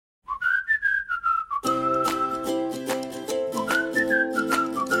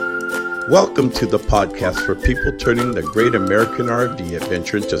Welcome to the podcast for people turning the great American RV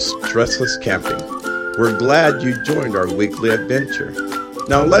adventure into stressless camping. We're glad you joined our weekly adventure.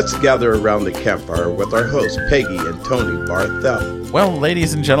 Now let's gather around the campfire with our hosts, Peggy and Tony Barthel. Well,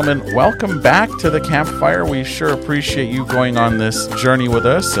 ladies and gentlemen, welcome back to the campfire. We sure appreciate you going on this journey with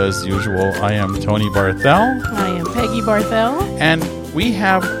us. As usual, I am Tony Barthel. I am Peggy Barthel. And we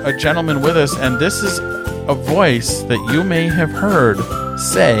have a gentleman with us, and this is a voice that you may have heard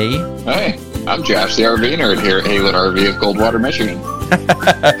say... Hey, I'm Josh the RV nerd here at Haylett RV of Coldwater, Michigan.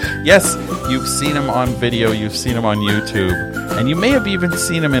 Yes, you've seen him on video, you've seen him on YouTube, and you may have even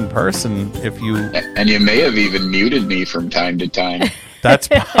seen him in person if you... And you may have even muted me from time to time. That's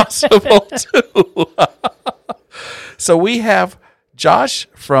possible, too. So we have Josh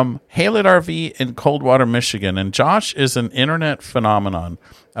from Haylett RV in Coldwater, Michigan, and Josh is an internet phenomenon.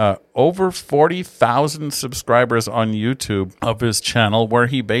 Over 40,000 subscribers on YouTube of his channel, where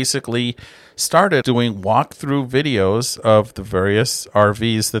he basically started doing walkthrough videos of the various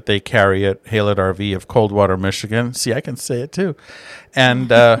RVs that they carry at Haylett RV of Coldwater, Michigan. See, I can say it too.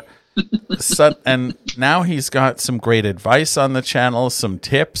 And and now he's got some great advice on the channel, some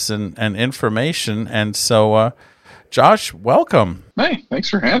tips and information. And so, Josh, welcome. Hey, thanks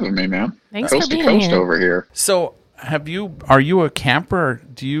for having me, man. Thanks coast for being to coast here. over here. So, are you a camper?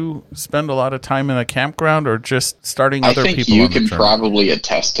 Do you spend a lot of time in a campground, or just starting other people? I think you on the can journey? probably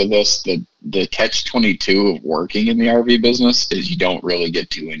attest to this. The catch-22 of working in the RV business is you don't really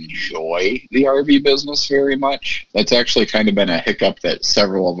get to enjoy the RV business very much. That's actually kind of been a hiccup that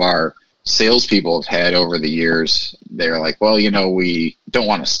several of our salespeople have had over the years. They're like, well, we don't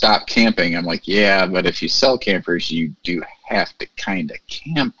want to stop camping. I'm like, yeah, but if you sell campers, you do have to kind of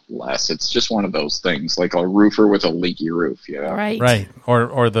camp less. It's just one of those things, like a roofer with a leaky roof, Right.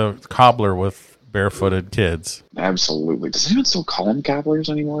 Or the cobbler with barefooted kids. Absolutely. Does anyone still call them cobblers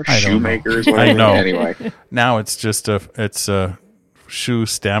anymore? I don't know. Shoemakers? Whatever. I know. Anyway. Now it's just a shoe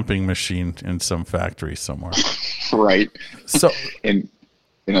stamping machine in some factory somewhere. Right. So In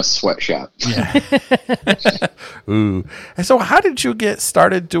a sweatshop. yeah. Ooh. And so how did you get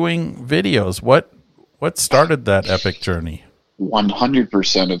started doing videos? What started that epic journey?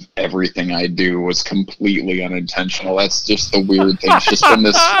 100% of everything I do was completely unintentional. That's just the weird thing.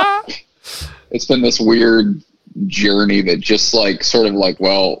 It's been this weird journey that just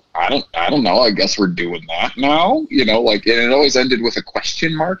well, I don't know. I guess we're doing that now, and it always ended with a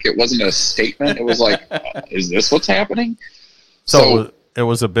question mark. It wasn't a statement. It was like, is this what's happening? So it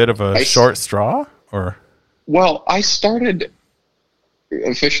was a bit of a short straw, or? Well, I started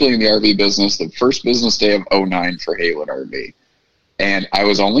officially in the RV business the first business day of 2009 for Haylett RV. And I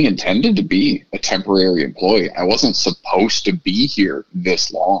was only intended to be a temporary employee. I wasn't supposed to be here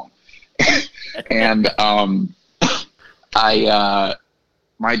this long. And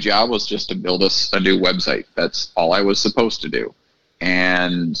my job was just to build us a new website. That's all I was supposed to do.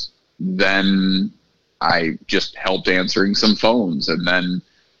 And then I just helped answering some phones. And then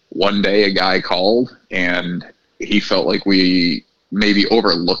one day a guy called and he felt like we maybe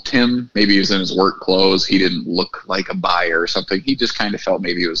overlooked him. Maybe he was in his work clothes. He didn't look like a buyer or something. He just kind of felt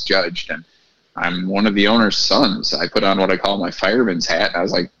maybe he was judged. And I'm one of the owner's sons. I put on what I call my fireman's hat. And I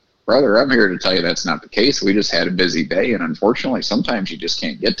was like, brother, I'm here to tell you that's not the case. We just had a busy day. And unfortunately, sometimes you just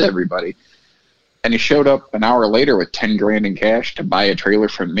can't get to everybody. And he showed up an hour later with $10,000 in cash to buy a trailer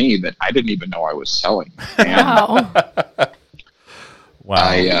from me that I didn't even know I was selling. And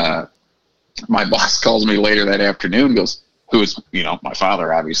Wow. My boss calls me later that afternoon, goes, who is, my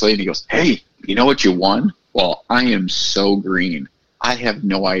father, obviously. And he goes, hey, you know what you won? Well, I am so green. I have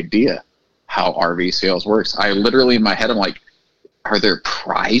no idea how RV sales works. I literally, in my head, I'm like, are there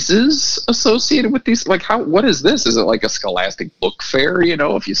prizes associated with these? Like, what is this? Is it like a Scholastic book fair?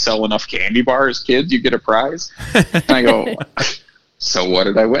 If you sell enough candy bars, kids, you get a prize. And I go, so what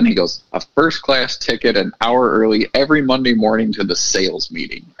did I win? He goes, a first class ticket an hour early every Monday morning to the sales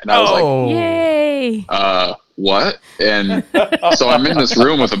meeting. And I was like, Yay! what? And so I'm in this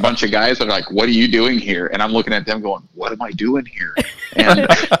room with a bunch of guys that are like, what are you doing here? And I'm looking at them going, what am I doing here?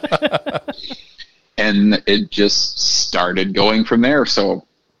 And it just started going from there. So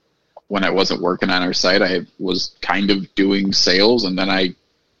when I wasn't working on our site, I was kind of doing sales, and then I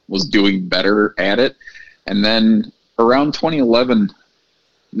was doing better at it. And then around 2011,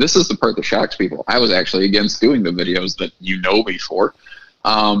 this is the part that shocks people. I was actually against doing the videos that me for.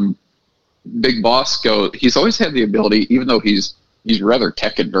 Big Boss he's always had the ability, even though he's rather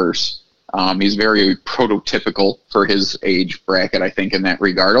tech adverse. He's very prototypical for his age bracket, I think, in that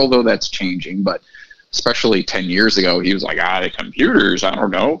regard, although that's changing. But especially 10 years ago, he was like, the computers, I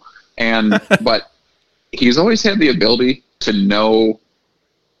don't know. But he's always had the ability to know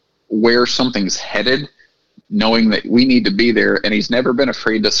where something's headed, knowing that we need to be there. And he's never been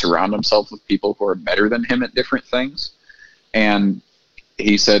afraid to surround himself with people who are better than him at different things. And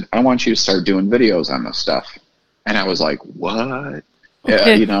he said, I want you to start doing videos on this stuff. And I was like, what?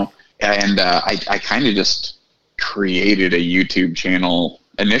 Okay. You know, and I kind of just created a YouTube channel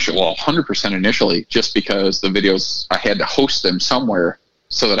initially, well, 100% initially, just because the videos, I had to host them somewhere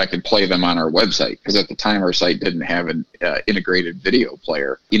so that I could play them on our website. Because at the time, our site didn't have an integrated video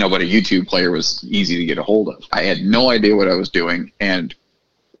player, you know, but a YouTube player was easy to get a hold of. I had no idea what I was doing. And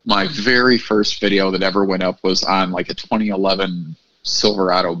my very first video that ever went up was on like a 2011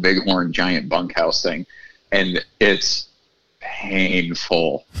 Silverado Bighorn giant bunkhouse thing. And it's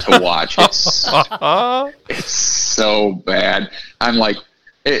painful to watch. It's so bad. I'm like,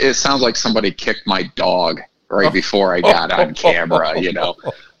 it sounds like somebody kicked my dog right before I got on camera, you know.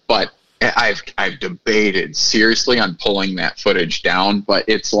 But I've debated seriously on pulling that footage down, but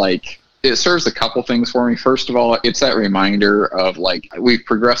it's like, it serves a couple things for me. First of all, it's that reminder of like, we've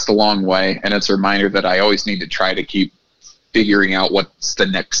progressed a long way, and it's a reminder that I always need to try to keep figuring out what's the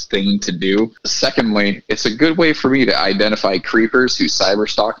next thing to do. Secondly, it's a good way for me to identify creepers who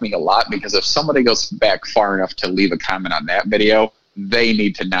cyberstalk me a lot, because if somebody goes back far enough to leave a comment on that video, they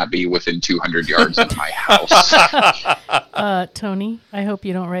need to not be within 200 yards of my house. Tony, I hope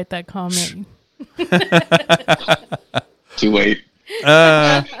you don't write that comment. Too late.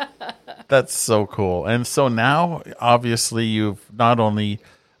 That's so cool. And so now, obviously, you've not only...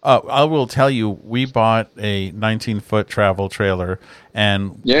 I will tell you, we bought a 19-foot travel trailer,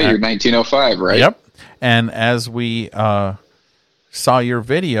 and yeah, you're 1905, right? Yep. And as we saw your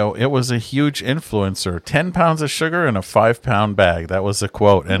video, it was a huge influencer. 10 pounds of sugar in a 5-pound bag. That was the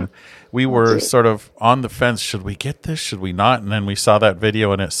quote. And we were sort of on the fence. Should we get this? Should we not? And then we saw that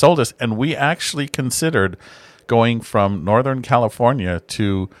video, and it sold us. And we actually considered going from Northern California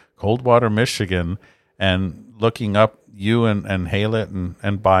to Coldwater, Michigan, and looking up you and Hail It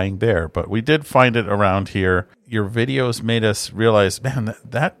and buying there. But we did find it around here. Your videos made us realize, man,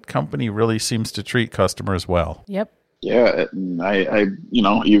 that company really seems to treat customers well. Yep. Yeah, I you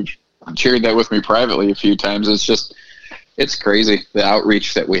know, you've shared that with me privately a few times. It's crazy, the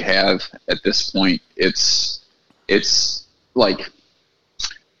outreach that we have at this point. It's like,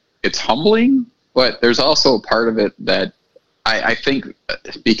 it's humbling, but there's also a part of it that I think,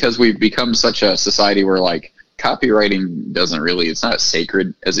 because we've become such a society where like, copywriting doesn't really, it's not as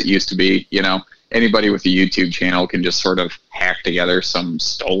sacred as it used to be. You know, anybody with a YouTube channel can just sort of hack together some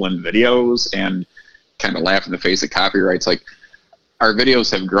stolen videos and kind of laugh in the face of copyrights. Like, our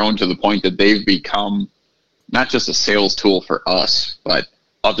videos have grown to the point that they've become not just a sales tool for us, but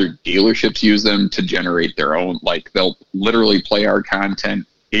other dealerships use them to generate their own, like, they'll literally play our content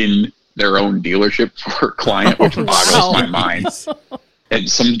in their own dealership for a client, which boggles my mind. And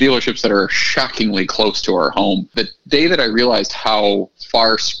some dealerships that are shockingly close to our home. The day that I realized how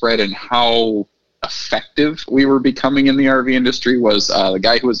far spread and how effective we were becoming in the RV industry was the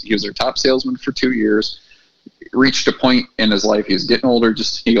guy he was our top salesman for 2 years, reached a point in his life, he was getting older,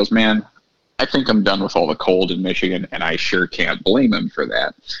 he goes, man, I think I'm done with all the cold in Michigan, and I sure can't blame him for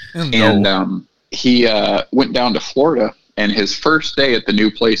that. No. And he went down to Florida, and his first day at the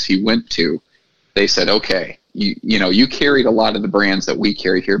new place he went to, they said, okay, you know, you carried a lot of the brands that we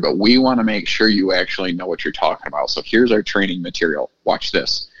carry here, but we want to make sure you actually know what you're talking about. So here's our training material. Watch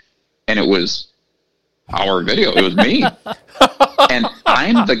this. And it was our video. It was me. And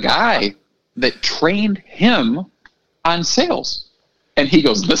I'm the guy that trained him on sales. And he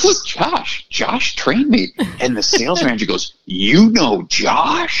goes, this is Josh. Josh trained me. And the sales manager goes, you know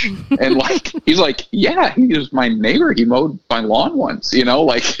Josh? And like, he's like, yeah, he was my neighbor. He mowed my lawn once, you know,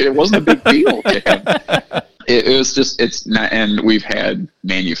 like, it wasn't a big deal to him. It was just, it's not, and we've had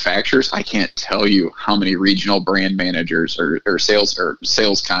manufacturers. I can't tell you how many regional brand managers or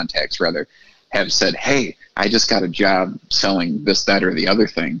sales contacts rather have said, hey, I just got a job selling this, that, or the other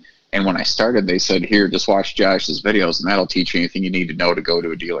thing. And when I started, they said, here, just watch Josh's videos, and that'll teach you anything you need to know to go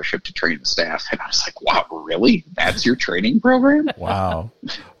to a dealership to train the staff. And I was like, wow, really? That's your training program? Wow.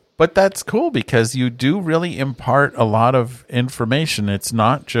 But that's cool, because you do really impart a lot of information. It's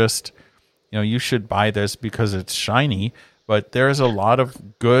not just, you know, you should buy this because it's shiny, but there's a lot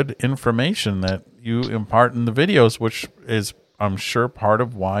of good information that you impart in the videos, which is, I'm sure, part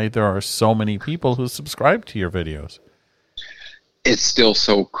of why there are so many people who subscribe to your videos. It's still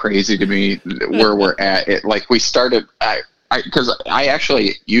so crazy to me where we're at. It, like, we started, because I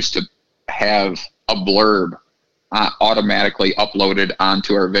actually used to have a blurb automatically uploaded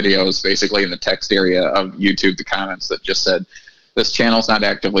onto our videos, basically in the text area of YouTube, the comments that just said, this channel's not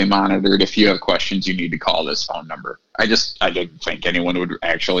actively monitored. If you have questions, you need to call this phone number. I didn't think anyone would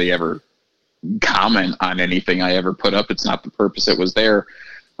actually ever comment on anything I ever put up. It's not the purpose it was there.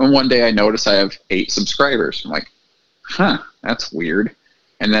 And one day I noticed I have 8 subscribers. I'm like, that's weird.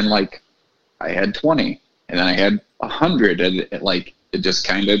 And then like I had 20, and then I had 100, and it just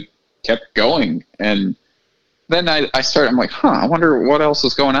kind of kept going. And then I'm like, I wonder what else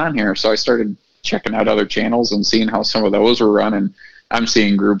is going on here. So I started checking out other channels and seeing how some of those were running. I'm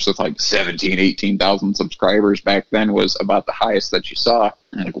seeing groups with like 17, 18,000 subscribers. Back then was about the highest that you saw.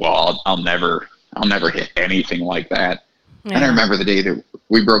 I'm like, well, I'll never hit anything like that. Yeah. And I remember the day that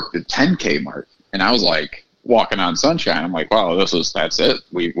we broke the 10K mark, and I was like walking on sunshine. I'm like, wow, that's it.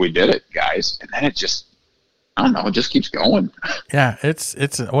 We did it, guys. And then it just, I don't know, it just keeps going. Yeah, it's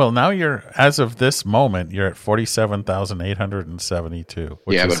well, now you're, as of this moment, you're at 47,872.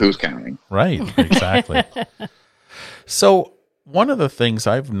 Yeah, but who's counting? Right, exactly. So one of the things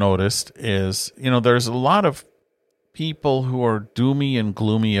I've noticed is, there's a lot of people who are doomy and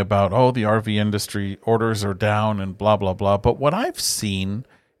gloomy about, the RV industry orders are down and blah, blah, blah. But what I've seen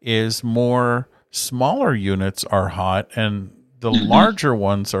is more smaller units are hot, and the larger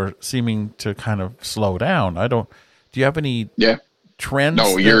ones are seeming to kind of slow down. Do you have any trends?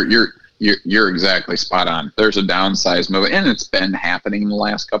 No, you're exactly spot on. There's a downsize movement, and it's been happening in the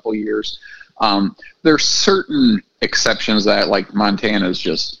last couple of years. There's certain exceptions that, like, Montana's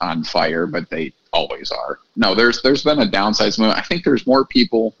just on fire, but they always are. No, there's been a downsize movement. I think there's more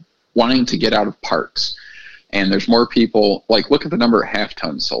people wanting to get out of parks. And there's more people, like, look at the number of half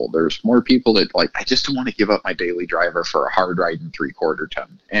tons sold. There's more people that, like, I just don't want to give up my daily driver for a hard riding 3/4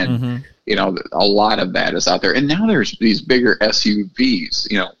 ton. And, a lot of that is out there. And now there's these bigger SUVs.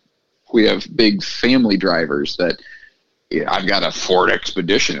 We have big family drivers that, I've got a Ford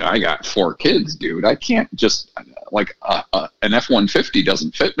Expedition and I got 4 kids, dude. I can't just, like, an F-150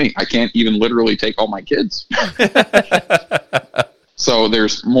 doesn't fit me. I can't even literally take all my kids. So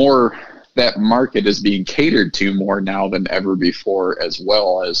there's more. That market is being catered to more now than ever before, as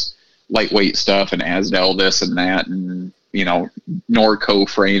well as lightweight stuff and Asdel this and that, and Norco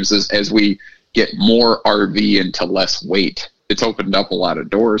frames. As we get more RV into less weight, it's opened up a lot of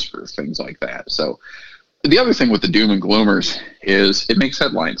doors for things like that. So the other thing with the doom and gloomers is it makes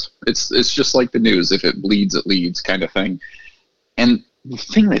headlines. It's just like the news. If it bleeds, it leads, kind of thing. And the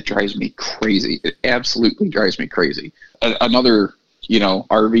thing that drives me crazy, it absolutely drives me crazy. Another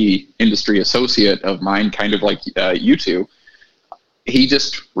RV industry associate of mine, kind of like you two, he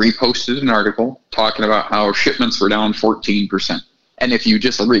just reposted an article talking about how shipments were down 14%. And if you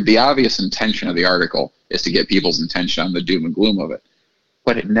just read, the obvious intention of the article is to get people's attention on the doom and gloom of it.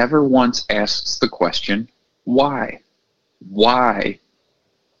 But it never once asks the question, why? Why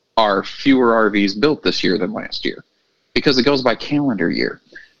are fewer RVs built this year than last year? Because it goes by calendar year.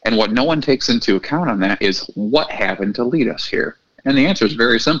 And what no one takes into account on that is what happened to lead us here. And the answer is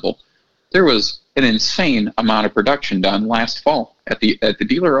very simple. There was an insane amount of production done last fall at the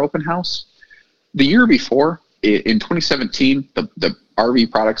dealer open house. The year before, in 2017, the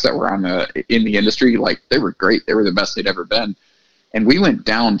RV products that were in the industry, like, they were great. They were the best they'd ever been. And we went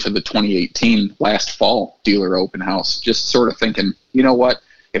down to the 2018 last fall dealer open house, just sort of thinking, you know what?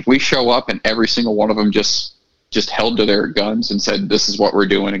 If we show up and every single one of them just held to their guns and said, this is what we're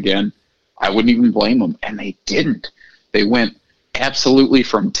doing again, I wouldn't even blame them. And they didn't. They went absolutely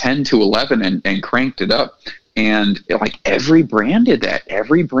from 10 to 11 and cranked it up. And like every brand did that.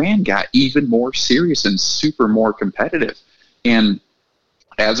 Every brand got even more serious and super more competitive. And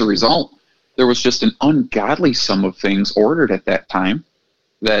as a result, there was just an ungodly sum of things ordered at that time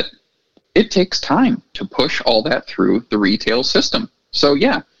that it takes time to push all that through the retail system. So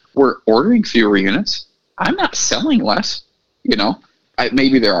yeah, we're ordering fewer units. I'm not selling less,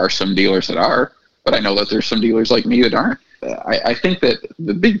 maybe there are some dealers that are, but I know that there's some dealers like me that aren't. I think that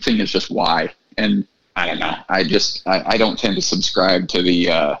the big thing is just why, and I don't know. I don't tend to subscribe to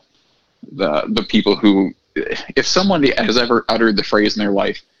the people who, if someone has ever uttered the phrase in their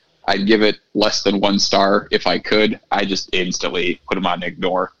life, I'd give it less than 1 star if I could. I just instantly put them on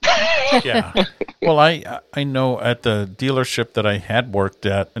ignore. Yeah. Well, I know at the dealership that I had worked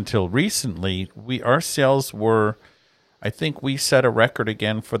at until recently, our sales were, I think we set a record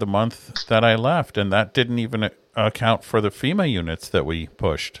again for the month that I left, and that didn't even account for the FEMA units that we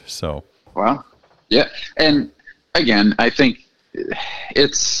pushed. So, wow, yeah, and again, I think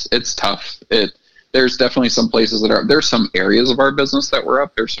it's tough. There's definitely some places there's some areas of our business that were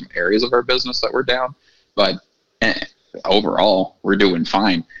up. There's some areas of our business that were down, but overall, we're doing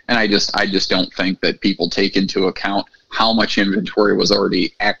fine. And I just don't think that people take into account how much inventory was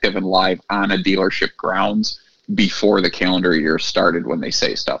already active and live on a dealership grounds before the calendar year started when they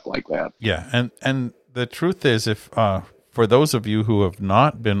say stuff like that. Yeah, and the truth is, if for those of you who have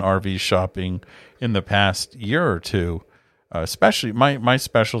not been RV shopping in the past year or two, especially my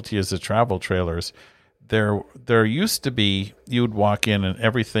specialty is the travel trailers. There used to be, you'd walk in and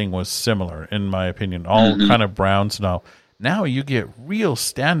everything was similar, in my opinion, all kind of browns. Now you get real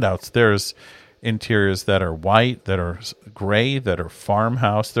standouts. There's interiors that are white, that are gray, that are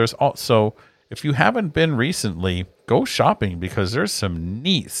farmhouse. There's also, if you haven't been recently, go shopping because there's some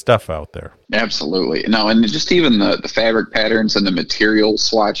neat stuff out there. Absolutely. No, and just even the fabric patterns and the material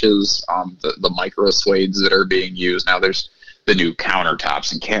swatches, the micro suedes that are being used. Now there's the new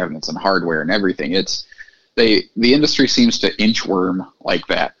countertops and cabinets and hardware and everything. The industry seems to inchworm like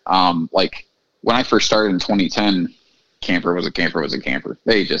that. Like when I first started in 2010, camper was a camper was a camper.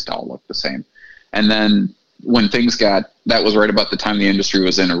 They just all looked the same. And then when that was right about the time the industry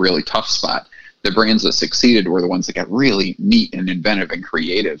was in a really tough spot. The brands that succeeded were the ones that got really neat and inventive and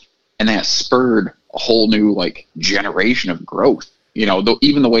creative. And that spurred a whole new generation of growth.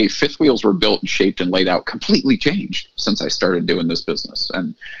 Even the way fifth wheels were built and shaped and laid out completely changed since I started doing this business.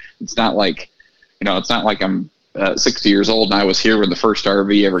 And it's not like I'm 60 years old and I was here when the first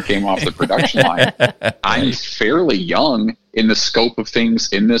RV ever came off the production line. I'm fairly young in the scope of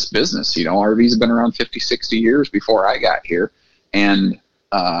things in this business. RVs have been around 50, 60 years before I got here, and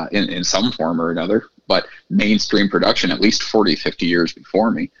in some form or another, but mainstream production at least 40, 50 years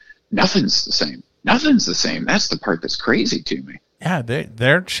before me. Nothing's the same. That's the part that's crazy to me. Yeah,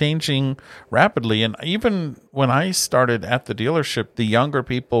 they're changing rapidly. And even when I started at the dealership, the younger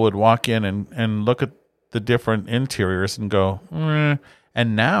people would walk in and look at the different interiors and go,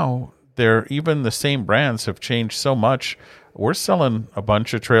 and now even the same brands have changed so much. We're selling a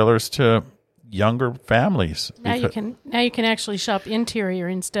bunch of trailers to younger families. Now you can actually shop interior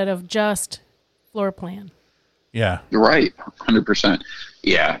instead of just floor plan. Yeah. You're right. 100%.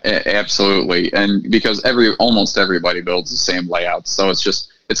 Yeah, absolutely. And because almost everybody builds the same layout. So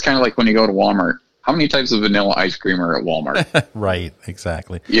it's kind of like when you go to Walmart. How many types of vanilla ice cream are at Walmart? Right,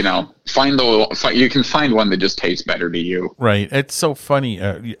 exactly. You can find one that just tastes better to you. Right. It's so funny,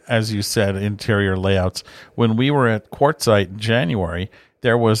 as you said, interior layouts. When we were at Quartzsite in January,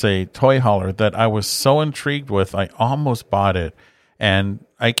 there was a toy hauler that I was so intrigued with, I almost bought it. And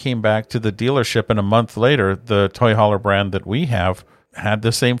I came back to the dealership, and a month later, the toy hauler brand that we have had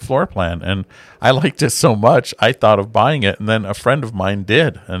the same floor plan. And I liked it so much, I thought of buying it. And then a friend of mine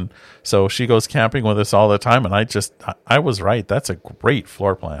did. And so she goes camping with us all the time. And I was right. That's a great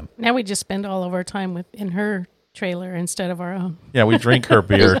floor plan. Now we just spend all of our time in her trailer instead of our own. Yeah, we drink her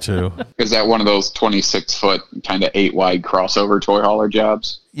beer too. Is that one of those 26-foot, kind of 8-wide crossover toy hauler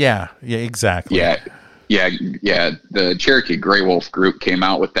jobs? Yeah, exactly. Yeah. The Cherokee Grey Wolf group came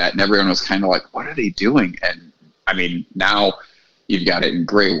out with that, and everyone was kind of like, what are they doing? And I mean, now you've got it in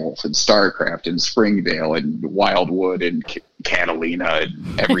Grey Wolf and StarCraft and Springdale and Wildwood and Catalina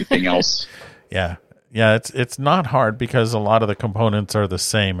and everything else. Yeah, it's not hard because a lot of the components are the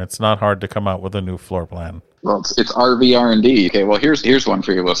same. It's not hard to come out with a new floor plan. Well, it's RV R&D. Okay, well, here's one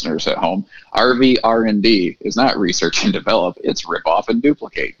for your listeners at home. RV R&D is not research and develop. It's rip off and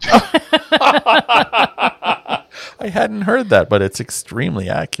duplicate. I hadn't heard that, but it's extremely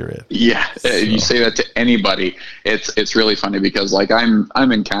accurate. Yeah, you say that to anybody, it's really funny because I'm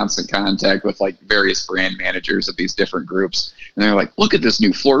in constant contact with various brand managers of these different groups, and they're like, "Look at this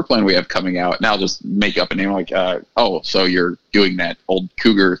new floor plan we have coming out." And I'll just make up a name "Oh, so you're doing that old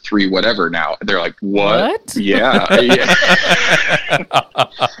Cougar 3 whatever now?" And they're like, "What?" Yeah.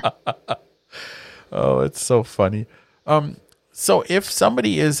 Oh, it's so funny. So if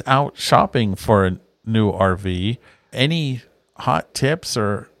somebody is out shopping for a new RV, any hot tips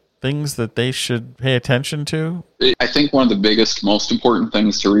or things that they should pay attention to? I think one of the biggest, most important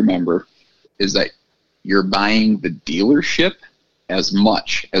things to remember is that you're buying the dealership as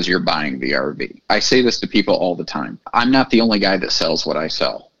much as you're buying the RV. I say this to people all the time. I'm not the only guy that sells what I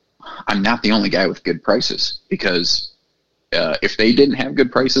sell. I'm not the only guy with good prices, because if they didn't have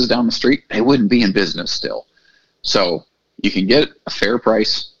good prices down the street, they wouldn't be in business still. So you can get a fair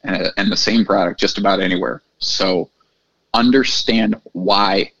price and the same product just about anywhere. So understand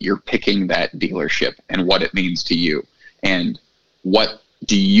why you're picking that dealership and what it means to you, and what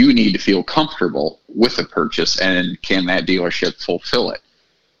do you need to feel comfortable with a purchase, and can that dealership fulfill it?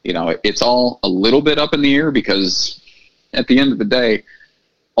 It's all a little bit up in the air, because at the end of the day,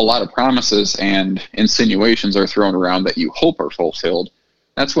 a lot of promises and insinuations are thrown around that you hope are fulfilled.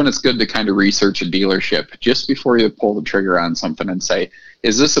 That's when it's good to kind of research a dealership just before you pull the trigger on something and say,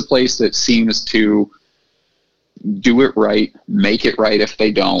 is this a place that seems to do it right, make it right if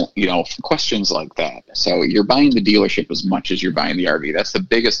they don't, questions like that. So you're buying the dealership as much as you're buying the RV. That's the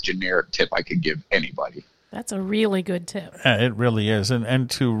biggest generic tip I could give anybody. That's a really good tip. It really is. And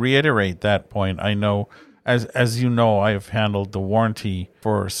to reiterate that point, I know, as you know, I've handled the warranty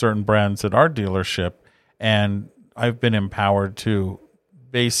for certain brands at our dealership, and I've been empowered to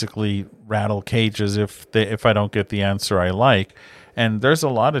basically rattle cages if I don't get the answer I like. And there's a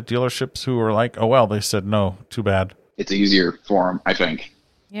lot of dealerships who are like, oh, well, they said no, too bad. It's easier for them, I think.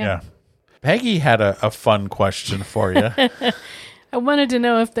 Yeah. Peggy had a fun question for you. I wanted to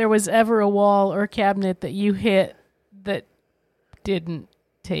know if there was ever a wall or cabinet that you hit that didn't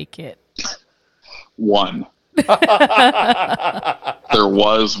take it. One. There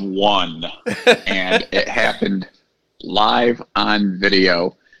was one, and it happened live on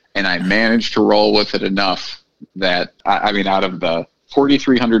video, and I managed to roll with it enough that, out of the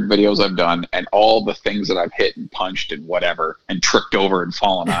 4,300 videos I've done and all the things that I've hit and punched and whatever and tripped over and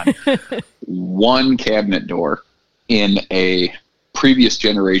fallen on, one cabinet door in a previous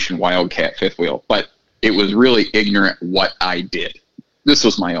generation Wildcat fifth wheel, but it was really ignorant what I did. This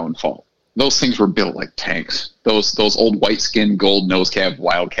was my own fault. Those things were built like tanks. Those old white skin gold nose cab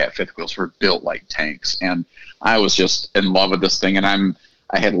Wildcat fifth wheels were built like tanks, and I was just in love with this thing, and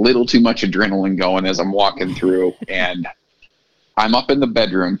I had a little too much adrenaline going as I'm walking through, and I'm up in the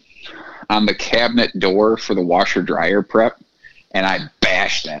bedroom on the cabinet door for the washer dryer prep, and I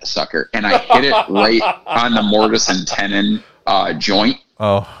bashed that sucker, and I hit it right on the mortise and tenon joint.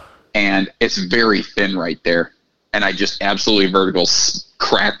 Oh, and it's very thin right there, and I just absolutely vertical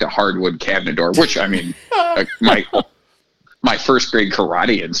cracked a hardwood cabinet door, which my first grade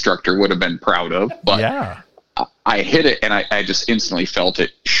karate instructor would have been proud of, but yeah. I hit it, and I just instantly felt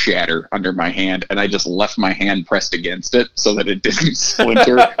it shatter under my hand, and I just left my hand pressed against it so that it didn't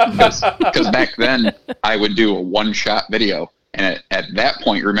splinter. Because back then, I would do a one-shot video, and at that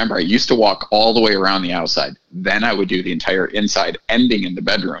point, remember, I used to walk all the way around the outside. Then I would do the entire inside, ending in the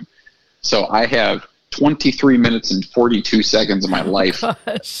bedroom. So I have 23 minutes and 42 seconds of my life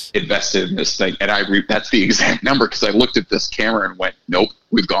invested in this thing, and that's the exact number, because I looked at this camera and went, nope,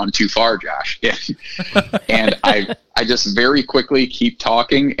 we've gone too far, Josh. And I just very quickly keep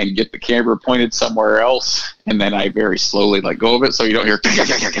talking and get the camera pointed somewhere else, and then I very slowly let go of it so you don't hear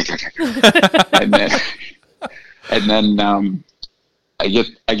and then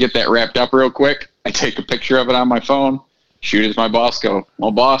I get that wrapped up real quick. I take a picture of it on my phone, shoot it to my boss, go,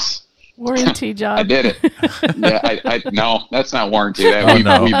 well, boss, warranty job. I did it. Yeah, no, that's not warranty.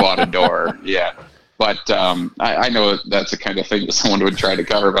 We bought a door. Yeah. But I know that's the kind of thing that someone would try to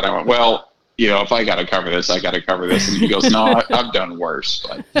cover, but I went, well, if I got to cover this, I got to cover this. And he goes, no, I've done worse.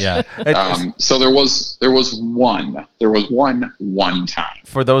 But, yeah. So there was one time.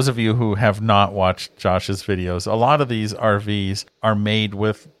 For those of you who have not watched Josh's videos, a lot of these RVs are made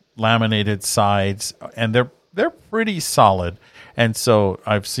with laminated sides, and they're pretty solid. And so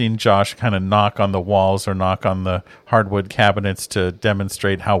I've seen Josh kind of knock on the walls or knock on the hardwood cabinets to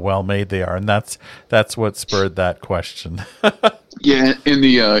demonstrate how well made they are, and that's what spurred that question. Yeah, in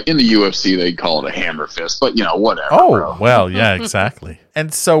the UFC they call it a hammer fist, but whatever. Oh, bro. Well, yeah, exactly.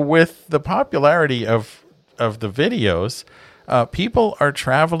 And so with the popularity of the videos, people are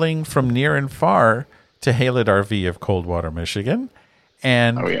traveling from near and far to Haylett RV of Coldwater, Michigan.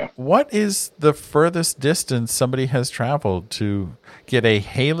 And What is the furthest distance somebody has traveled to get a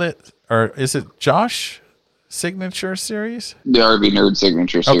Haylett, or is it Josh Signature Series? The RV Nerd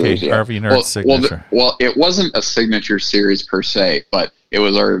Signature Series. Okay, yeah. RV Nerd Signature. Well, it wasn't a signature series per se, but it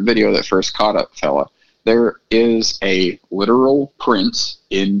was our video that first caught up, fella. There is a literal prince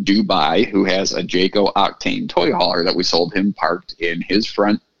in Dubai who has a Jayco Octane toy hauler that we sold him parked in his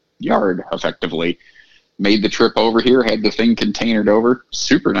front yard, effectively. Made the trip over here, had the thing containered over.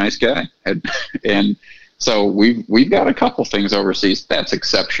 Super nice guy. And so we've got a couple things overseas. That's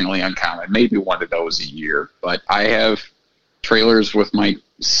exceptionally uncommon. Maybe one of those a year. But I have trailers with my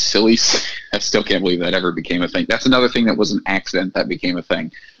silly... I still can't believe that ever became a thing. That's another thing that was an accident that became a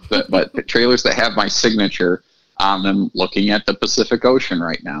thing. But the trailers that have my signature on them, looking at the Pacific Ocean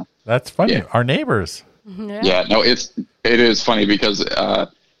right now. That's funny. Yeah. Our neighbors. Yeah, no, it is funny because...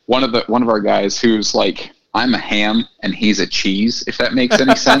 One of our guys who's like, I'm a ham and he's a cheese, if that makes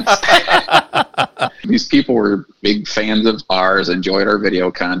any sense. These people were big fans of ours, enjoyed our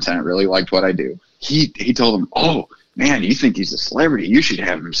video content, really liked what I do. He told them, oh man, you think he's a celebrity? You should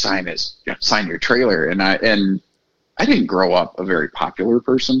have him sign your trailer. And I didn't grow up a very popular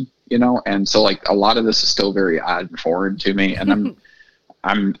person, and so like a lot of this is still very odd and foreign to me. And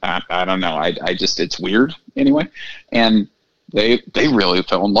I don't know. I just, it's weird anyway. And they really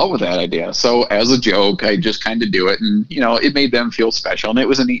fell in love with that idea. So as a joke, I just kind of do it, and it made them feel special, and it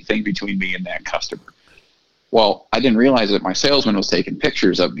was a neat thing between me and that customer. Well, I didn't realize that my salesman was taking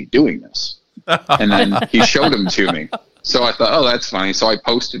pictures of me doing this, and then he showed them to me. So I thought, oh, that's funny. So I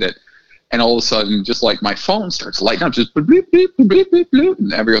posted it, and all of a sudden, just like my phone starts lighting up, just bleep, bleep, bleep, bleep, bleep,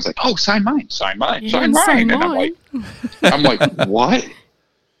 and everyone's like, "Oh, sign mine, sign mine, sign mine," and I'm like, what?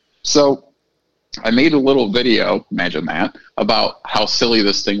 So I made a little video, imagine that, about how silly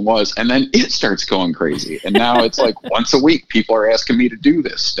this thing was, and then it starts going crazy. And now it's like once a week, people are asking me to do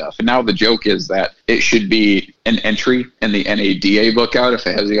this stuff. And now the joke is that it should be an entry in the NADA book out if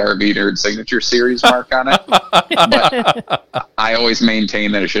it has the RV Nerd Signature Series mark on it. But I always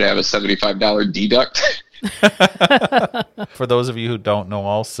maintain that it should have a $75 deduct. For those of you who don't know,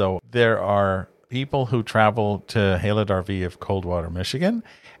 also, there are people who travel to Haylett RV of Coldwater, Michigan,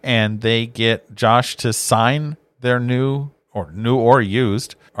 and they get Josh to sign their new or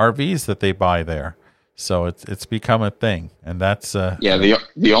used RVs that they buy there. So it's become a thing, and that's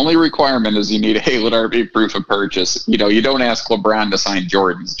the only requirement is you need a Haylett RV proof of purchase. You don't ask LeBron to sign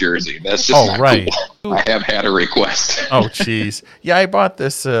Jordan's jersey. That's just not right. Cool. I have had a request. Oh, geez. Yeah, I bought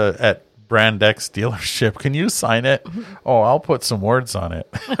this at Brand X dealership. Can you sign it? Oh, I'll put some words on it.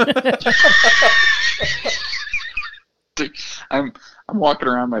 I'm walking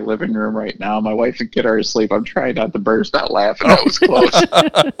around my living room right now. My wife and kid are asleep. I'm trying not to burst out laughing. That was close.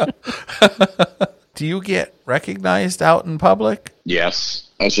 Do you get recognized out in public? Yes.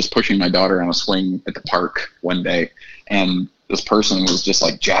 I was just pushing my daughter on a swing at the park one day, and this person was just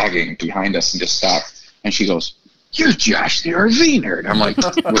like jogging behind us and just stopped. And she goes, "You're Josh the RV nerd." I'm like,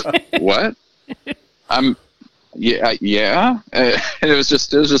 "What?" Yeah. It was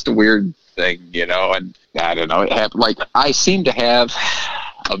just a weird thing, and I don't know. It happened. Like, I seem to have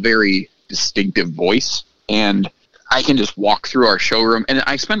a very distinctive voice, and I can just walk through our showroom, and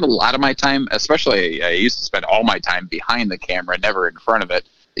I spend a lot of my time, especially I used to spend all my time behind the camera, never in front of it.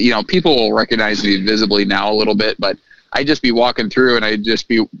 People will recognize me visibly now a little bit, but I'd just be walking through, and I'd just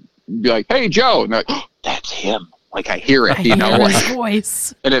be like, "Hey, Joe," and they're like, "Oh, that's him." Like, I hear it, I hear his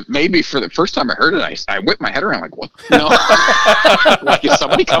voice. And it made me, for the first time I heard it, I whipped my head around like, what? Like, is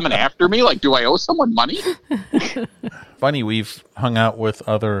somebody coming after me? Like, do I owe someone money? Funny, we've hung out with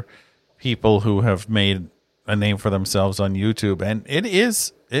other people who have made a name for themselves on YouTube, and it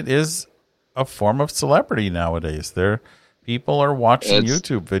is a form of celebrity nowadays. People are watching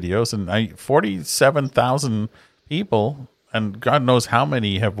YouTube videos, and 47,000 people. And God knows how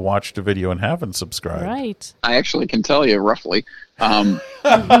many have watched a video and haven't subscribed. Right. I actually can tell you roughly.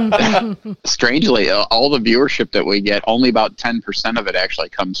 Strangely, all the viewership that we get, only about 10% of it actually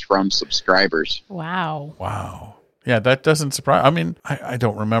comes from subscribers. Wow. Yeah, that doesn't surprise. I mean, I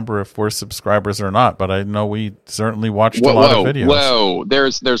don't remember if we're subscribers or not, but I know we certainly watched a lot of videos. Whoa,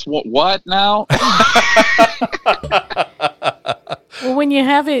 there's what now? Well, when you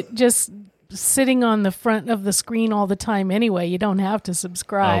have it just sitting on the front of the screen all the time anyway, you don't have to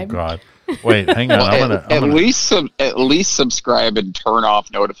subscribe. Oh God! Wait, hang on. Well, at least subscribe and turn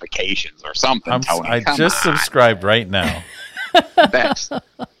off notifications or something. Tony. I just subscribed right now. I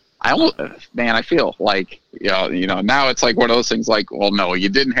feel like now it's like one of those things. Like, well, no, you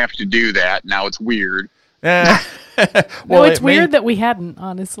didn't have to do that. Now it's weird. Well, it's weird that we hadn't,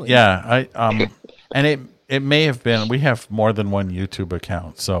 honestly. Yeah, and it may have been. We have more than one YouTube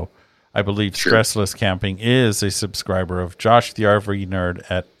account, so. I believe Stressless Camping is a subscriber of Josh the RV Nerd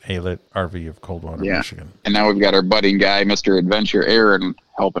at Haylett RV of Coldwater, Michigan. And now we've got our budding guy, Mr. Adventure Aaron,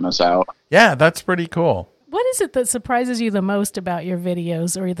 helping us out. Yeah, that's pretty cool. What is it that surprises you the most about your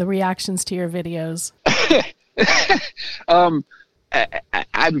videos or the reactions to your videos? I'm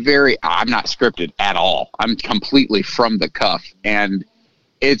not scripted at all. I'm completely from the cuff. And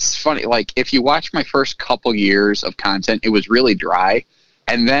it's funny, like, if you watch my first couple years of content, it was really dry.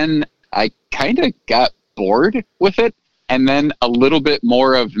 And then I kind of got bored with it, and then a little bit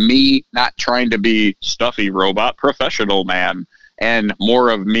more of me not trying to be stuffy robot professional man, and more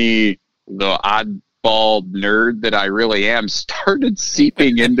of me, the oddball nerd that I really am, started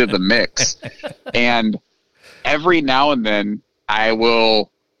seeping into the mix. And every now and then I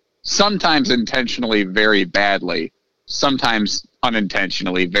will, sometimes intentionally very badly, sometimes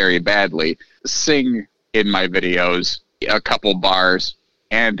unintentionally very badly, sing in my videos a couple bars.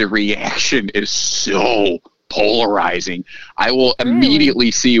 And the reaction is so polarizing. I will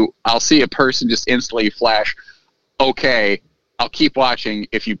immediately I'll see a person just instantly flash, "Okay, I'll keep watching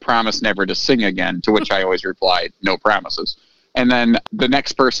if you promise never to sing again," to which I always reply, "No promises." And then the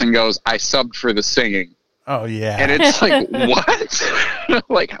next person goes, "I subbed for the singing." Oh, yeah. And it's like, what?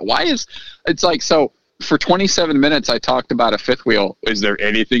 Like, why is... It's like, so for 27 minutes, I talked about a fifth wheel. Is there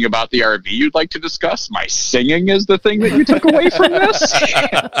anything about the RV you'd like to discuss? My singing is the thing that you took away from this.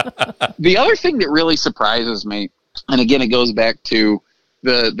 The other thing that really surprises me, and again, it goes back to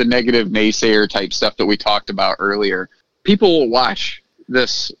the negative naysayer type stuff that we talked about earlier. People will watch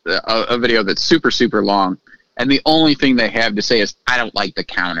this a video that's super, super long, and the only thing they have to say is, I don't like the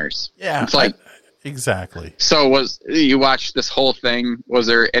counters. Yeah. It's like, exactly. so you watched this whole thing? Was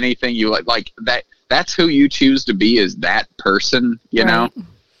there anything you like that? That's who you choose to be, is that person, you know?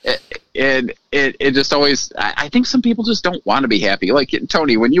 It just always, I think some people just don't want to be happy. Like,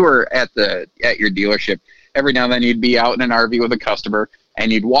 Tony, when you were at your dealership, every now and then you'd be out in an RV with a customer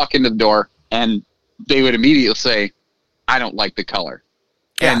and you'd walk into the door and they would immediately say, I don't like the color.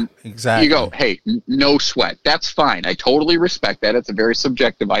 Yeah, and exactly. You go, hey, no sweat. That's fine. I totally respect that. It's a very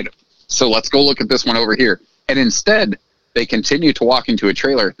subjective item. So let's go look at this one over here. And instead, they continue to walk into a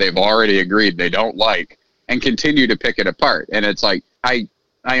trailer they've already agreed they don't like and continue to pick it apart. And it's like, I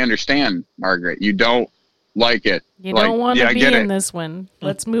understand, Margaret. You don't like it. You don't want to be in this one.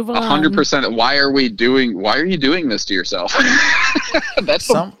 Let's move on. 100%. Why are you doing this to yourself? That's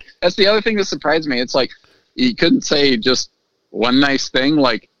the other thing that surprised me. It's like, you couldn't say just one nice thing,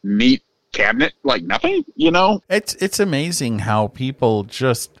 like neat cabinet, like nothing, you know? It's amazing how people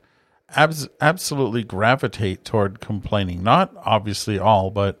just absolutely gravitate toward complaining. Not obviously all,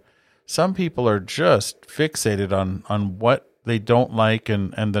 but some people are just fixated on what they don't like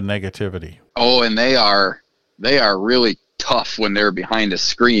and the negativity. Oh, and they are really tough when they're behind a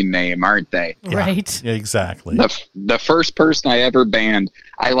screen name, aren't they? Yeah. Right. Yeah, exactly. The first person I ever banned,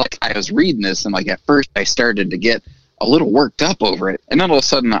 I was reading this, and like at first I started to get a little worked up over it, and then all of a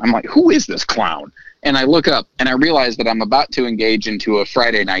sudden I'm like, who is this clown? And I look up and I realize that I'm about to engage into a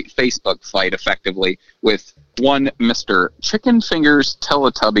Friday night Facebook fight effectively with one Mr. Chicken Fingers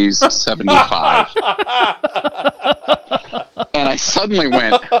Teletubbies 75. And I suddenly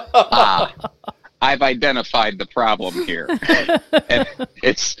went, I've identified the problem here. And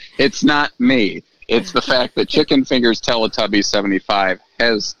it's not me. It's the fact that Chicken Fingers Teletubbies 75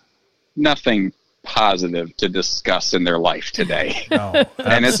 has nothing positive to discuss in their life today. No,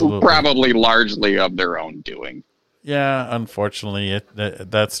 and it's probably largely of their own doing. Yeah, unfortunately,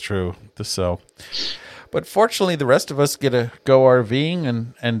 that's true. But fortunately, the rest of us get to go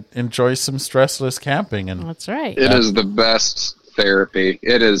RVing and enjoy some stressless camping. And that's right. It is the best therapy.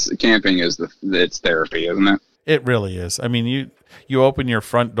 Camping is it's therapy, isn't it? It really is. I mean, you open your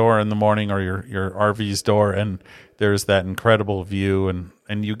front door in the morning or your RV's door, and there's that incredible view,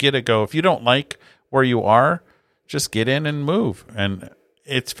 and you get to go. If you don't like where you are, just get in and move, and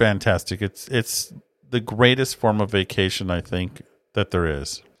it's fantastic. It's the greatest form of vacation, I think, that there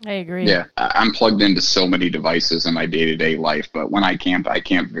is. I agree. Yeah, I'm plugged into so many devices in my day-to-day life, but when I camp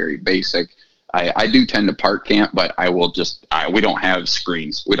very basic. I do tend to park camp, but we don't have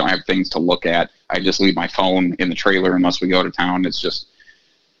screens. We don't have things to look at. I just leave my phone in the trailer unless we go to town. It's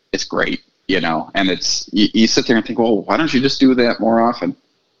great, you know, and you sit there and think, well, why don't you just do that more often?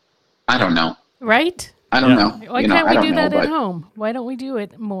 I don't know. Right? I don't know. Why can't we do that at home? Why don't we do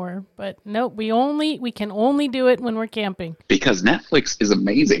it more? But nope, we can only do it when we're camping. Because Netflix is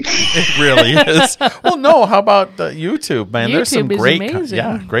amazing. It really is. Well, no, how about YouTube, man? There's some great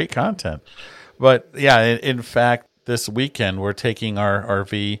great content. But yeah, in fact, this weekend we're taking our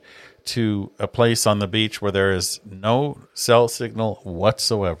RV to a place on the beach where there is no cell signal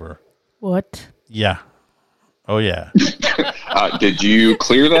whatsoever. What? Yeah. Oh, yeah. Did you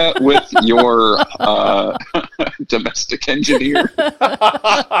clear that with your domestic engineer?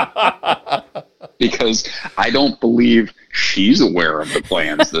 Because I don't believe she's aware of the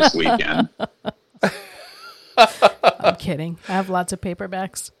plans this weekend. I'm kidding. I have lots of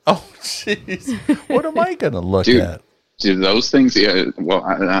paperbacks. Oh, jeez. What am I going to look at? Do those things, talking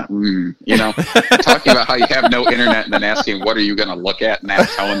about how you have no internet and then asking, what are you going to look at now,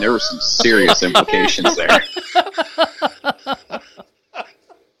 telling there were some serious implications there.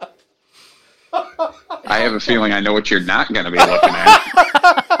 I have a feeling I know what you're not going to be looking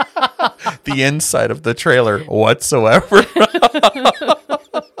at. The inside of the trailer whatsoever.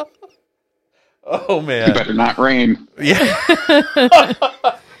 Oh, man. You better not rain. Yeah.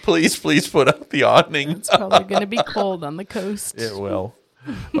 Please put up the awning. It's probably going to be cold on the coast. It will.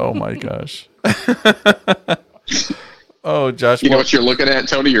 Oh, my gosh. Oh, Josh. You know what you're looking at,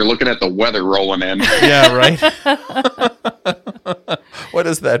 Tony? You're looking at the weather rolling in. Yeah, right. What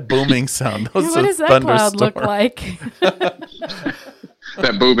is that booming sound? What does that cloud look like?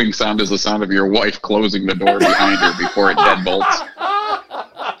 That booming sound is the sound of your wife closing the door behind her before it deadbolts.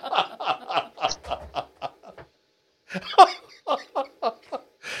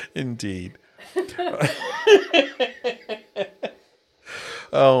 Indeed.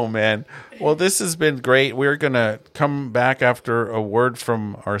 Oh, man. Well, this has been great. We're going to come back after a word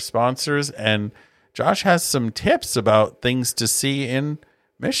from our sponsors, and Josh has some tips about things to see in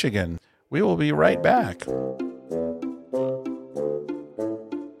Michigan. We will be right back.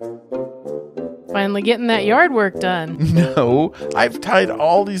 Finally getting that yard work done. No, I've tied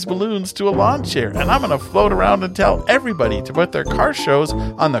all these balloons to a lawn chair, and I'm going to float around and tell everybody to put their car shows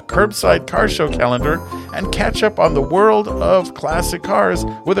on the Curbside Car Show calendar and catch up on the world of classic cars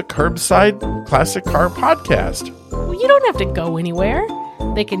with a Curbside Classic Car podcast. Well, you don't have to go anywhere.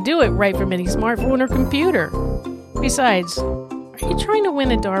 They can do it right from any smartphone or computer. Besides, are you trying to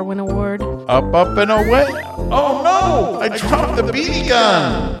win a Darwin Award? Up, and away. Oh, no! I dropped the BB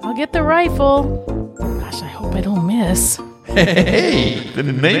gun. I'll get the rifle. Gosh, I hope I don't miss. Hey, the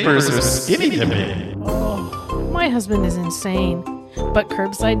neighbors are skinny to me. Oh, my husband is insane. But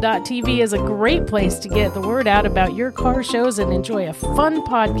Curbside.tv is a great place to get the word out about your car shows and enjoy a fun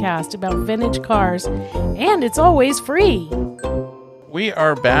podcast about vintage cars. And it's always free. We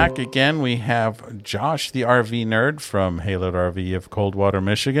are back again. We have Josh, the RV nerd from Haylett RV of Coldwater,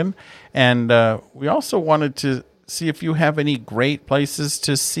 Michigan. And we also wanted to see if you have any great places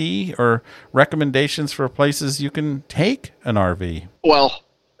to see or recommendations for places you can take an RV. Well,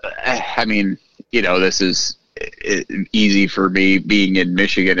 I mean, this is easy for me being in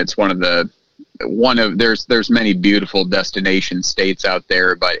Michigan. It's there's many beautiful destination states out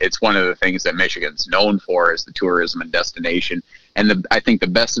there, but it's one of the things that Michigan's known for is the tourism and destination. And I think the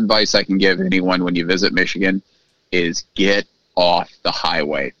best advice I can give anyone when you visit Michigan is get off the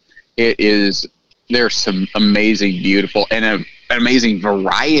highway. There's some amazing, beautiful, and an amazing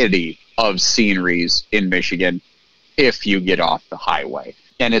variety of sceneries in Michigan if you get off the highway.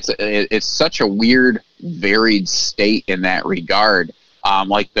 And it's such a weird, varied state in that regard.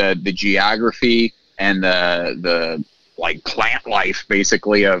 Like the geography and the like plant life,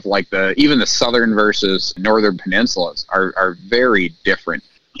 basically, of like even the southern versus northern peninsulas are very different.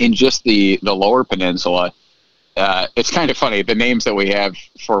 In just the lower peninsula, it's kind of funny, the names that we have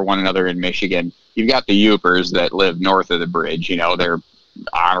for one another in Michigan. You've got the Yoopers that live north of the bridge. They're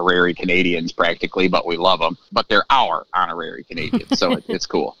honorary Canadians practically, but we love them. But they're our honorary Canadians, so it's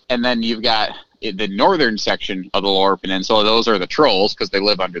cool. And then you've got the northern section of the lower peninsula. Those are the Trolls because they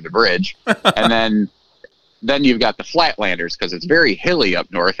live under the bridge. And then you've got the Flatlanders because it's very hilly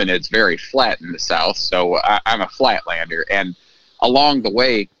up north and it's very flat in the south. So I'm a Flatlander. And along the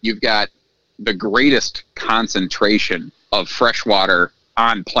way, you've got the greatest concentration of freshwater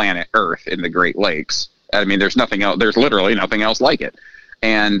on planet Earth in the Great Lakes. I mean, there's nothing else. There's literally nothing else like it.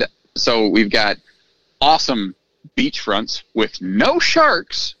 And so we've got awesome beachfronts with no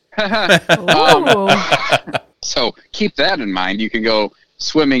sharks. So keep that in mind. You can go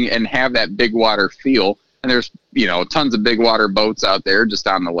swimming and have that big water feel. And there's, tons of big water boats out there just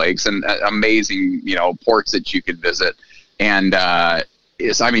on the lakes and amazing, ports that you could visit. And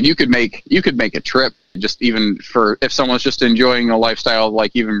you could make a trip just even for if someone's just enjoying a lifestyle of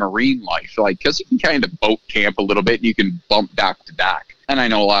like even marine life, like because you can kind of boat camp a little bit and you can bump dock to dock. And I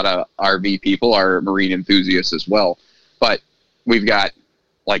know a lot of RV people are marine enthusiasts as well, but we've got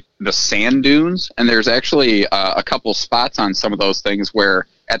like the sand dunes, and there's actually a couple spots on some of those things where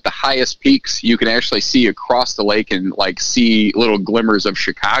at the highest peaks you can actually see across the lake and like see little glimmers of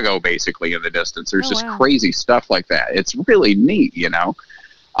Chicago basically in the distance. There's crazy stuff like that. It's really neat,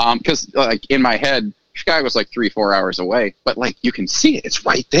 because like in my head Chicago's like 3-4 hours away, but like you can see it. It's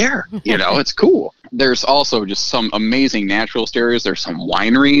right there. It's cool. There's also just some amazing natural areas. There's some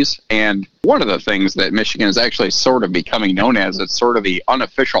wineries. And one of the things that Michigan is actually sort of becoming known as, it's sort of the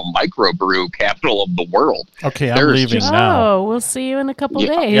unofficial microbrew capital of the world. Okay, I'm leaving now. Oh, we'll see you in a couple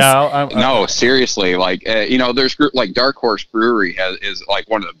days. Yeah, no, seriously. Like, there's like Dark Horse Brewery is like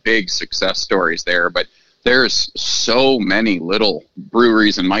one of the big success stories there. But there's so many little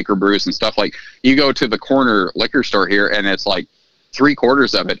breweries and microbrews and stuff. Like you go to the corner liquor store here and it's like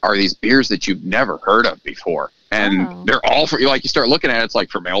 3/4 of it are these beers that you've never heard of before. And they're all for you. Like you start looking at it, it's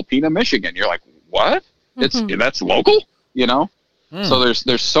like from Alpena, Michigan. You're like, what? That's local, So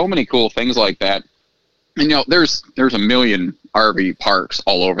there's so many cool things like that. And, there's a million RV parks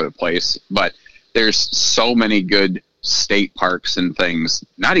all over the place, but there's so many good state parks and things,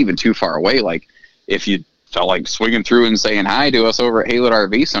 not even too far away. Like if you felt like swinging through and saying hi to us over at Haylett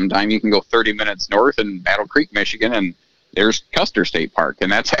RV sometime, you can go 30 minutes north in Battle Creek, Michigan, and there's Custer State Park.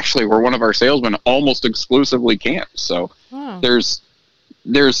 And that's actually where one of our salesmen almost exclusively camps. So there's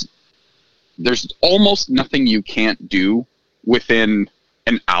almost nothing you can't do within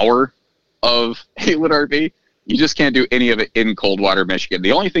an hour of Haylett RV. You just can't do any of it in Coldwater, Michigan.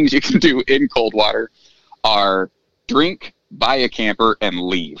 The only things you can do in Coldwater are drink, buy a camper, and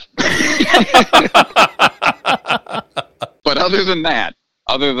leave. But other than that,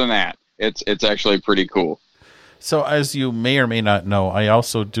 it's actually pretty cool. So as you may or may not know, I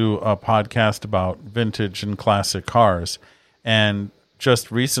also do a podcast about vintage and classic cars. And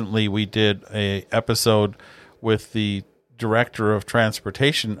just recently we did a episode with the director of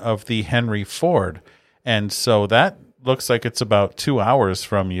transportation of the Henry Ford. And so that looks like it's about 2 hours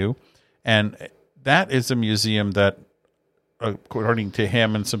from you. And that is a museum that, according to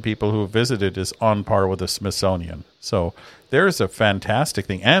him and some people who have visited, is on par with the Smithsonian. So there's a fantastic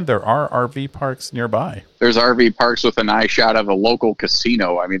thing. And there are RV parks nearby. There's RV parks with an eye shot of a local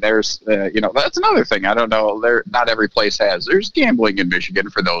casino. I mean, there's, that's another thing. I don't know. Not every place has. There's gambling in Michigan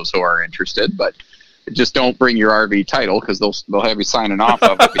for those who are interested, but just don't bring your RV title because they'll have you signing off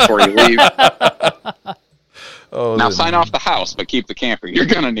of it before you leave. Now sign off the house, but keep the camper. You're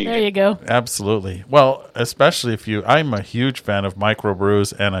going to need it. There you go. Absolutely. Well, especially if I'm a huge fan of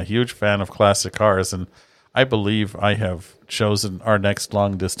microbrews and a huge fan of classic cars, and I believe I have chosen our next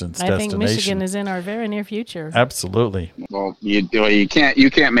long distance destination. I think Michigan is in our very near future. Absolutely. Well, you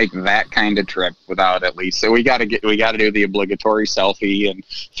can't make that kind of trip without at least. So we got to do the obligatory selfie and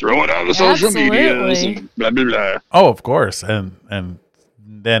throw it on the social medias and blah blah blah. Oh, of course. And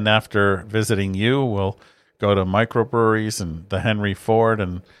then after visiting you, we'll go to microbreweries and the Henry Ford,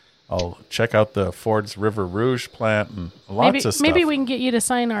 and I'll check out the Ford's River Rouge plant and lots of stuff. Maybe we can get you to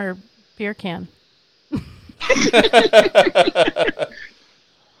sign our beer can.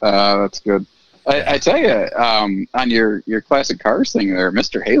 That's good. I tell you, on your classic cars thing there,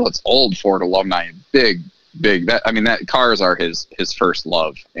 Mr. Haylett, old Ford alumni, big. That cars are his first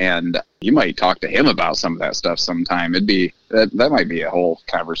love, and you might talk to him about some of that stuff sometime. That might be a whole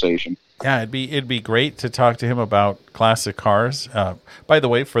conversation. Yeah, it'd be great to talk to him about classic cars. By the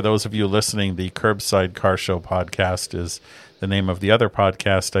way, for those of you listening, the Curbside Car Show podcast is the name of the other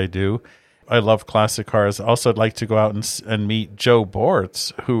podcast I do. I love classic cars. Also, I'd like to go out and meet Joe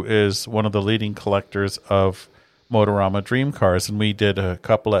Bortz, who is one of the leading collectors of Motorama Dream Cars, and we did a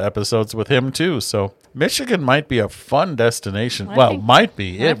couple of episodes with him too. So Michigan might be a fun destination.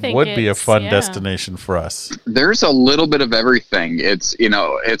 It would be a fun destination for us. There's a little bit of everything. It's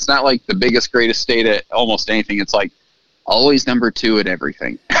not like the biggest, greatest state at almost anything. It's like always number 2 at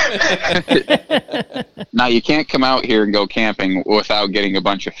everything. Now, you can't come out here and go camping without getting a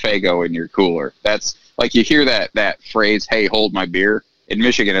bunch of Faygo in your cooler. That's like, you hear that phrase, "Hey, hold my beer." In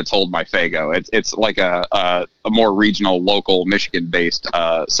Michigan, it's "hold my Faygo." It's like a more regional, local, Michigan-based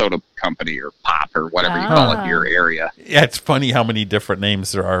soda company or pop or whatever you call it in your area. Yeah, it's funny how many different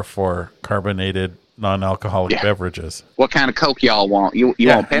names there are for carbonated non-alcoholic beverages. What kind of Coke y'all want? You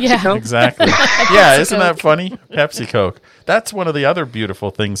want Pepsi Coke? Exactly. Yeah, isn't that funny? Pepsi Coke. That's one of the other beautiful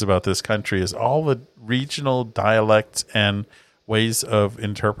things about this country is all the regional dialects and ways of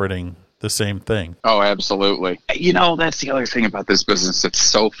interpreting the same thing. Oh, absolutely. That's the other thing about this business that's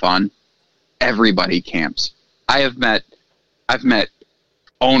so fun. Everybody camps. I've met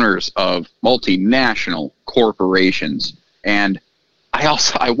owners of multinational corporations, and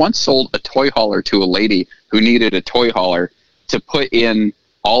I once sold a toy hauler to a lady who needed a toy hauler to put in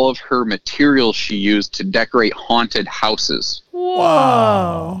all of her materials she used to decorate haunted houses.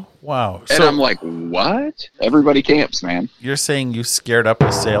 Whoa. Wow. And I'm like, what? Everybody camps, man. You're saying you scared up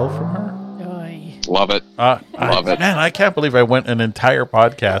a sale from her? Love it. Love it. Man, I can't believe I went an entire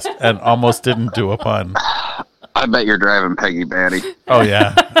podcast and almost didn't do a pun. I bet you're driving Peggy batty. Oh,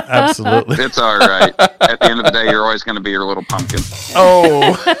 yeah. Absolutely. It's all right. At the end of the day, you're always going to be your little pumpkin.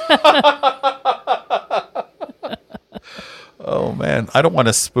 Oh. Oh, man. I don't want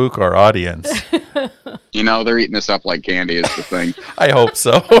to spook our audience. They're eating this up like candy is the thing. I hope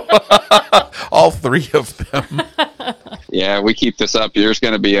so. All 3 of them. Yeah, we keep this up. There's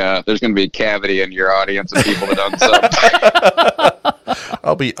going to be a cavity in your audience of people that unsub.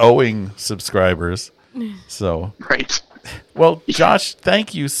 I'll be owing subscribers. So right. Well, Josh,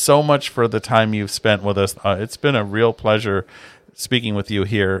 thank you so much for the time you've spent with us. It's been a real pleasure speaking with you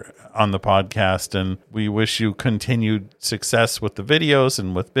here on the podcast, and we wish you continued success with the videos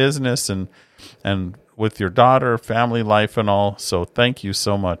and with business and with your daughter, family life, and all. So thank you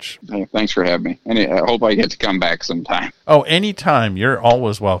so much. Hey, thanks for having me. And I hope I get to come back sometime. Oh, anytime. You're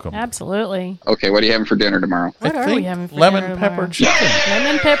always welcome. Absolutely. Okay, what are you having for dinner tomorrow? What are we having for lemon dinner pepper tomorrow? chicken.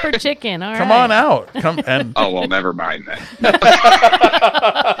 Lemon pepper chicken. All right. Come on out. Come and Oh, well, never mind then.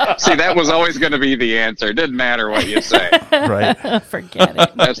 See, that was always going to be the answer. It didn't matter what you say. Right. Forget it.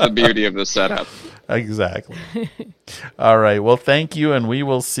 That's the beauty of the setup. Exactly. All right. Well, thank you, and we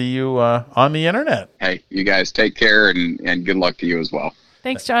will see you on the internet. Hey, you guys take care, and good luck to you as well.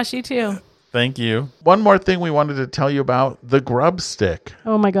 Thanks, Josh. You too. Thank you. One more thing we wanted to tell you about, the Grub Stick.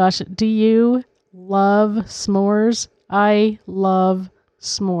 Oh my gosh. Do you love s'mores? I love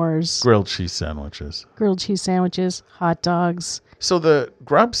s'mores. Grilled cheese sandwiches. Grilled cheese sandwiches, hot dogs. So the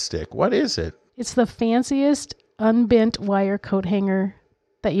Grub Stick, what is it? It's the fanciest unbent wire coat hanger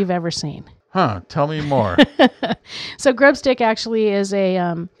that you've ever seen. Huh, tell me more. So Grub Stick actually is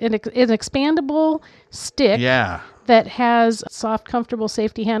an expandable stick Yeah. that has a soft, comfortable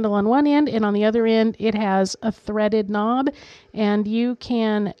safety handle on one end, and on the other end, it has a threaded knob, and you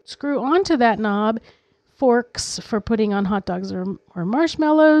can screw onto that knob forks for putting on hot dogs or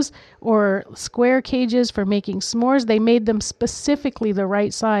marshmallows, or square cages for making s'mores. They made them specifically the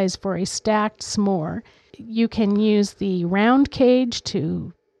right size for a stacked s'more. You can use the round cage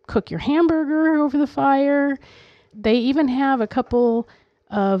to cook your hamburger over the fire. They even have a couple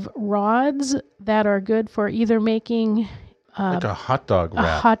of rods that are good for either making Like a hot dog a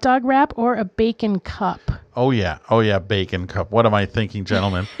wrap. hot dog wrap or a bacon cup. Oh yeah, bacon cup. What am I thinking,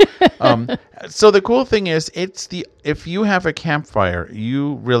 gentlemen? So the cool thing is, if you have a campfire,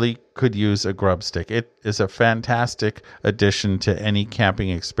 you really could use a Grub Stick. It is a fantastic addition to any camping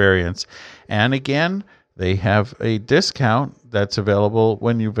experience. And again, they have a discount that's available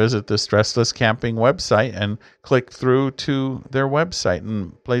when you visit the Stressless Camping website and click through to their website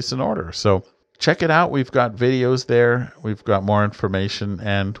and place an order. So check it out. We've got videos there. We've got more information,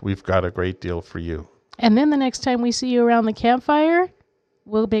 and we've got a great deal for you. And then the next time we see you around the campfire,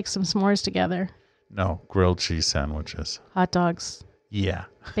 we'll bake some s'mores together. No, grilled cheese sandwiches. Hot dogs, Yeah.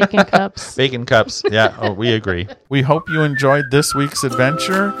 bacon cups. Bacon cups. Yeah, we agree. We hope you enjoyed this week's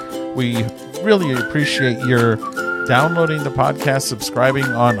adventure. We really appreciate your downloading the podcast, subscribing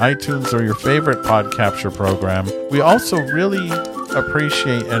on iTunes or your favorite podcapture program. We also really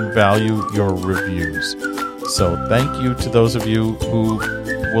appreciate and value your reviews. So thank you to those of you who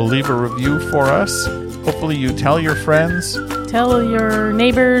will leave a review for us. Hopefully you tell your friends, Tell your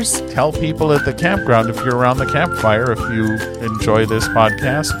neighbors. tell people at the campground if you're around the campfire, if you enjoy this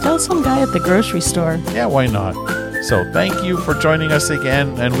podcast. Tell some guy at the grocery store. Yeah, why not? So thank you for joining us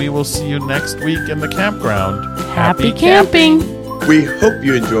again, and we will see you next week in the campground. Happy camping. We hope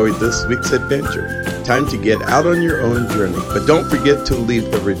you enjoyed this week's adventure. Time to get out on your own journey. But don't forget to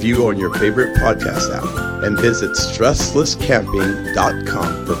leave a review on your favorite podcast app and visit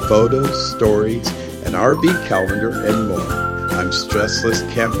stresslesscamping.com for photos, stories, an RV calendar, and more. I'm Stressless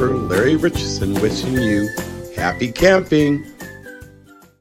Camper Larry Richardson wishing you happy camping.